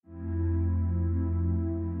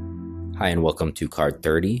Hi, and welcome to card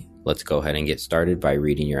 30. Let's go ahead and get started by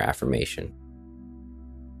reading your affirmation.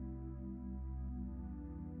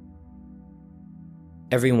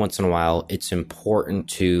 Every once in a while, it's important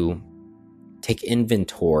to take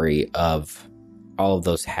inventory of all of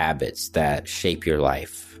those habits that shape your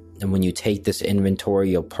life. And when you take this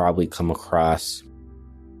inventory, you'll probably come across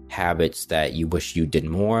habits that you wish you did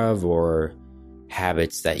more of or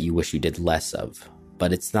habits that you wish you did less of.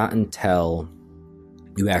 But it's not until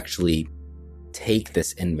you actually take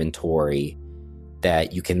this inventory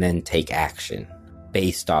that you can then take action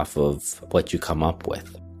based off of what you come up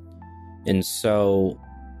with. And so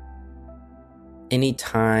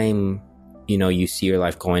anytime, you see your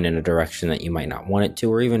life going in a direction that you might not want it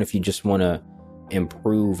to, or even if you just want to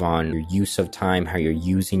improve on your use of time, how you're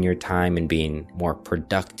using your time and being more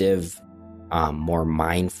productive, more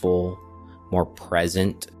mindful, more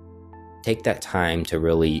present, take that time to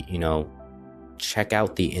really, check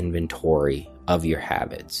out the inventory of your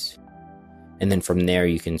habits. And then from there,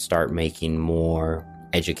 you can start making more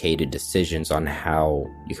educated decisions on how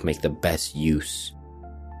you can make the best use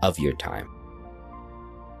of your time.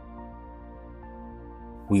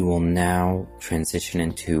 We will now transition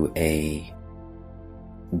into a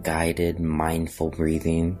guided mindful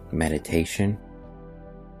breathing meditation.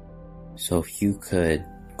 So if you could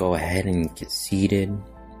go ahead and get seated,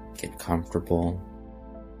 get comfortable,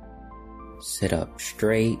 sit up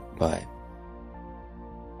straight, but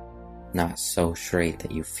not so straight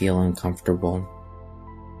that you feel uncomfortable.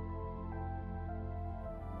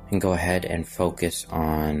 And go ahead and focus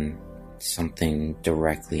on something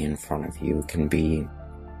directly in front of you. It can be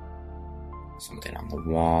something on the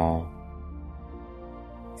wall,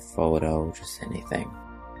 photo, just anything.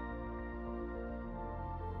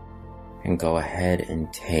 And go ahead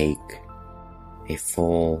and take a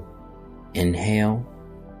full inhale,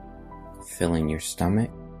 filling your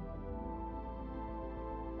stomach.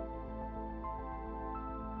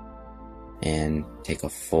 And take a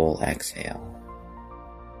full exhale.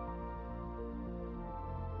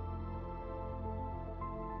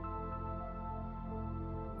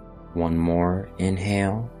 One more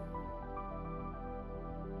inhale.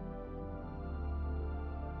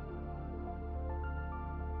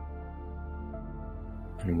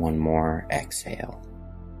 And one more exhale.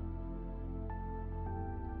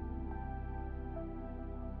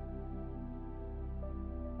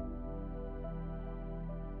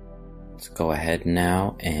 Let's go ahead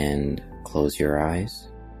now and close your eyes.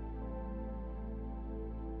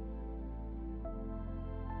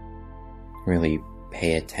 Really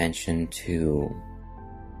pay attention to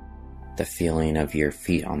the feeling of your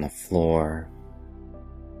feet on the floor,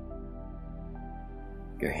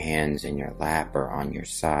 your hands in your lap or on your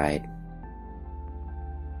side.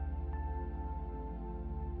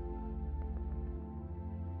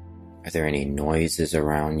 Are there any noises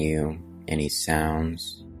around you? Any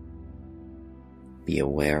sounds? Be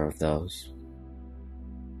aware of those.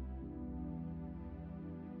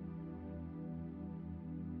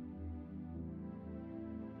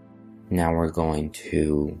 Now we're going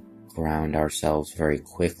to ground ourselves very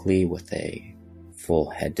quickly with a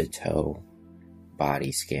full head to toe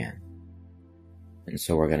body scan. And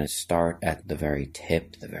so we're going to start at the very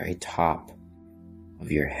tip, the very top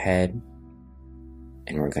of your head.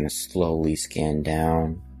 And we're going to slowly scan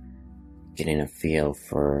down, getting a feel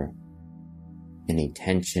for any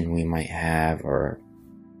tension we might have or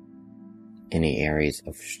any areas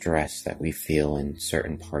of stress that we feel in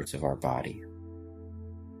certain parts of our body.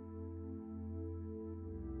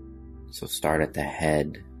 So start at the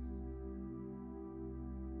head.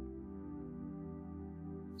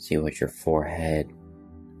 See what your forehead,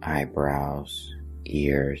 eyebrows,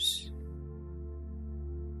 ears,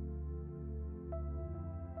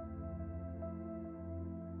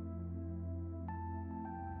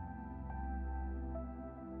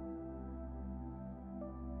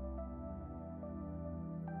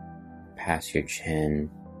 past your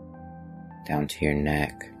chin, down to your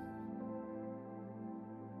neck.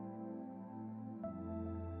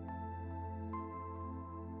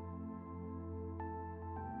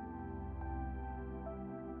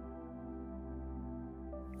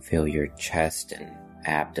 Feel your chest and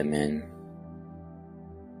abdomen.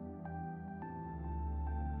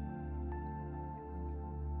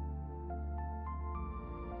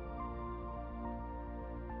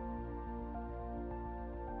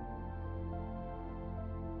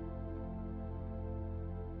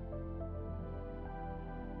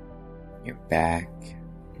 Your back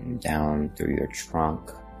and down through your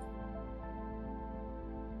trunk.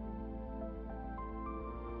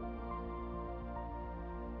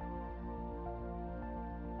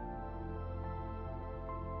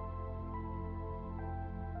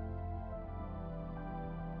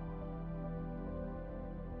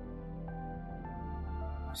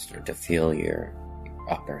 Start to feel your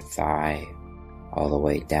upper thigh all the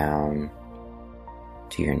way down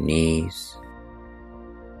to your knees.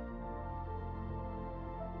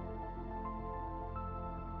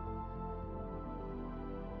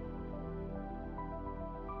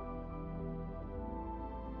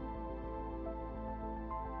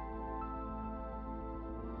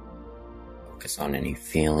 Focus on any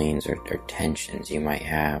feelings or tensions you might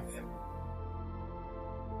have.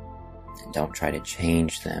 And don't try to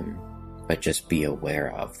change them, but just be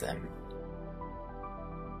aware of them.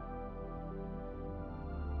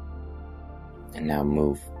 And now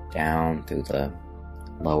move down through the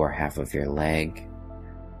lower half of your leg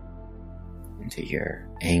into your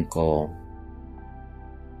ankle,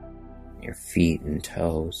 your feet and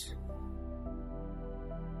toes.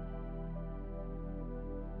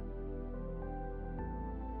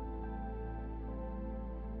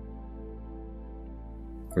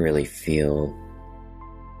 Really feel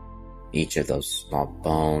each of those small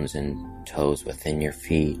bones and toes within your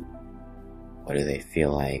feet. What do they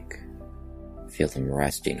feel like? Feel them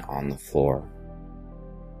resting on the floor,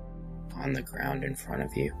 on the ground in front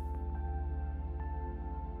of you.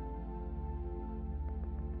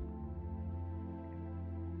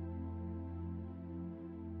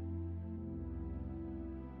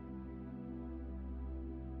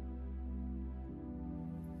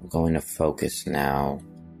 We're going to focus now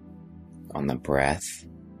on the breath.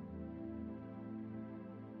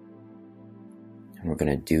 And we're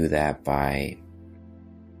going to do that by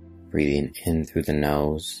breathing in through the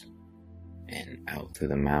nose and out through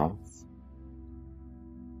the mouth.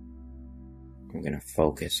 We're going to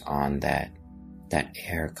focus on that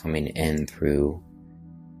air coming in through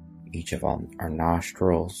each of our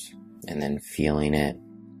nostrils and then feeling it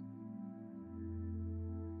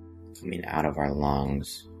coming out of our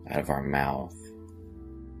lungs, out of our mouth,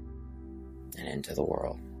 and into the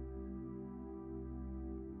world.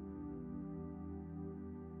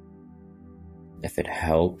 If it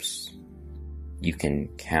helps, you can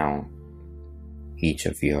count each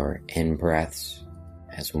of your in-breaths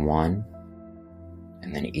as 1,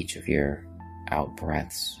 and then each of your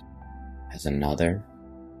out-breaths as another,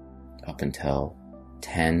 up until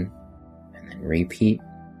 10, and then repeat.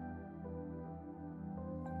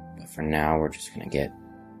 But for now, we're just going to get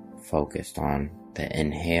focused on the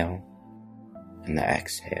inhale and the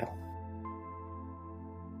exhale.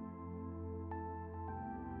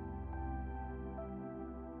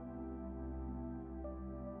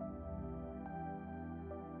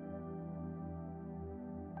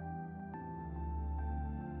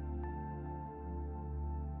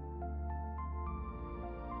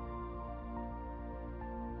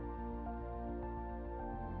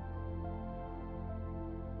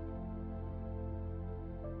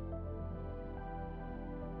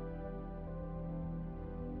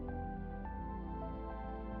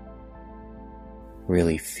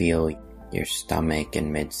 Really feel your stomach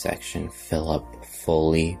and midsection fill up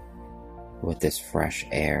fully with this fresh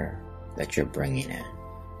air that you're bringing in.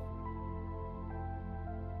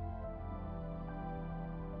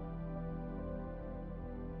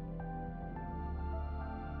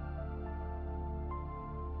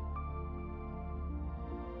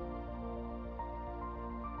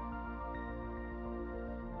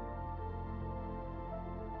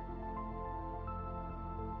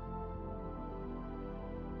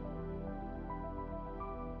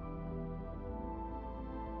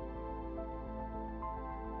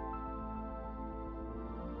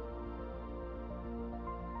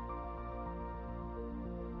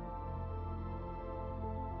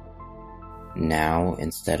 Now,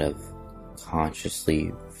 instead of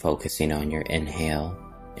consciously focusing on your inhale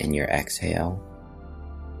and your exhale,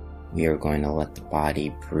 we are going to let the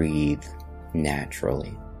body breathe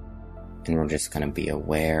naturally. And we're just going to be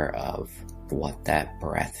aware of what that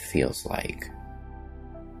breath feels like.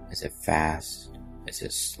 Is it fast? Is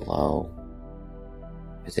it slow?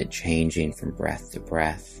 Is it changing from breath to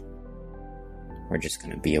breath? We're just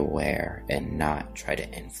going to be aware and not try to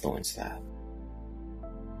influence that.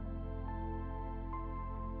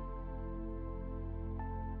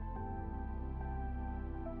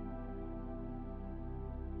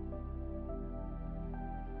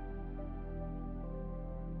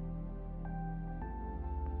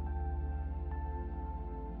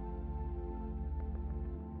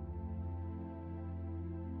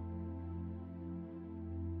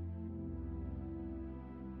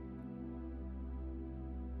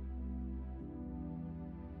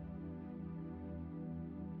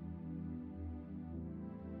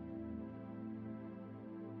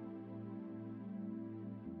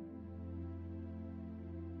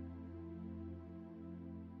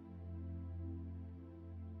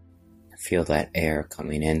 Feel that air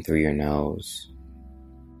coming in through your nose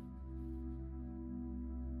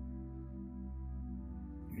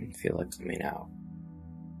and feel it coming out.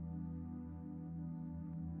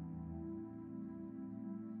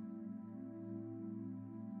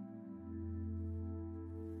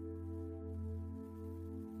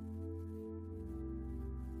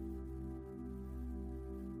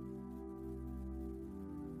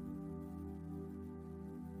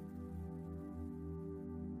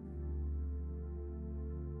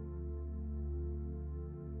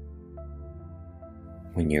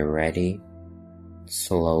 When you're ready,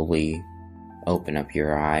 slowly open up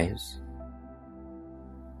your eyes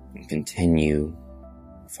and continue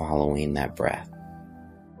following that breath.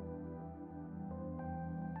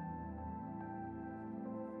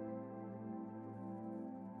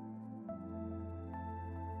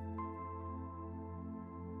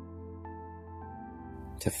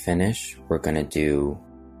 To finish, we're going to do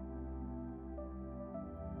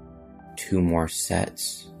 2 more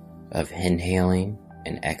sets of inhaling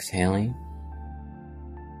and exhaling.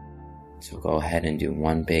 So go ahead and do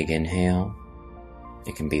 1 big inhale.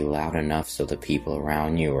 It can be loud enough so the people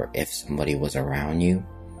around you, or if somebody was around you,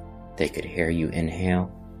 they could hear you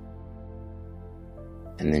inhale.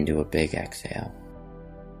 And then do a big exhale.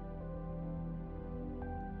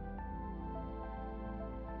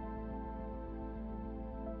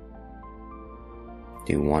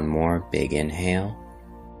 Do 1 more big inhale.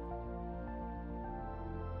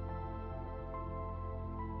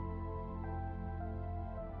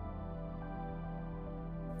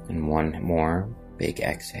 And 1 more big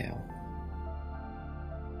exhale.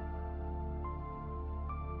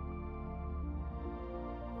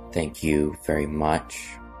 Thank you very much.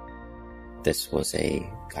 This was a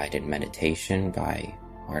guided meditation by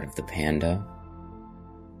Art of the Panda.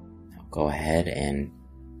 Now go ahead and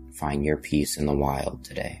find your peace in the wild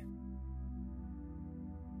today.